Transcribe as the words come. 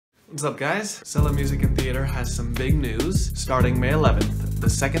What's up, guys? Selah Music and Theater has some big news. Starting May 11th, the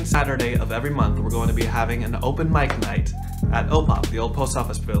second Saturday of every month, we're going to be having an open mic night at OPOP, the Old Post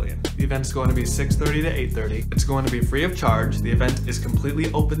Office Pavilion. The event's going to be 6:30 to 8:30. It's going to be free of charge. The event is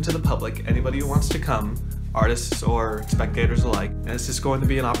completely open to the public, anybody who wants to come, artists or spectators alike. And it's just going to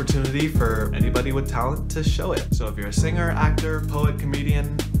be an opportunity for anybody with talent to show it. So if you're a singer, actor, poet,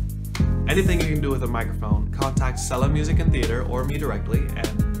 comedian, anything you can do with a microphone, contact Selah Music and Theater or me directly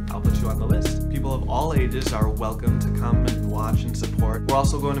and I'll put you on the list. People of all ages are welcome to come and watch and support. We're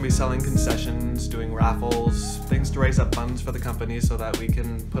also going to be selling concessions, doing raffles, things to raise up funds for the company so that we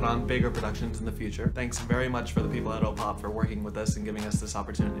can put on bigger productions in the future. Thanks very much for the people at OPOP for working with us and giving us this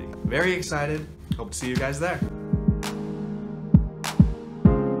opportunity. Very excited. Hope to see you guys there.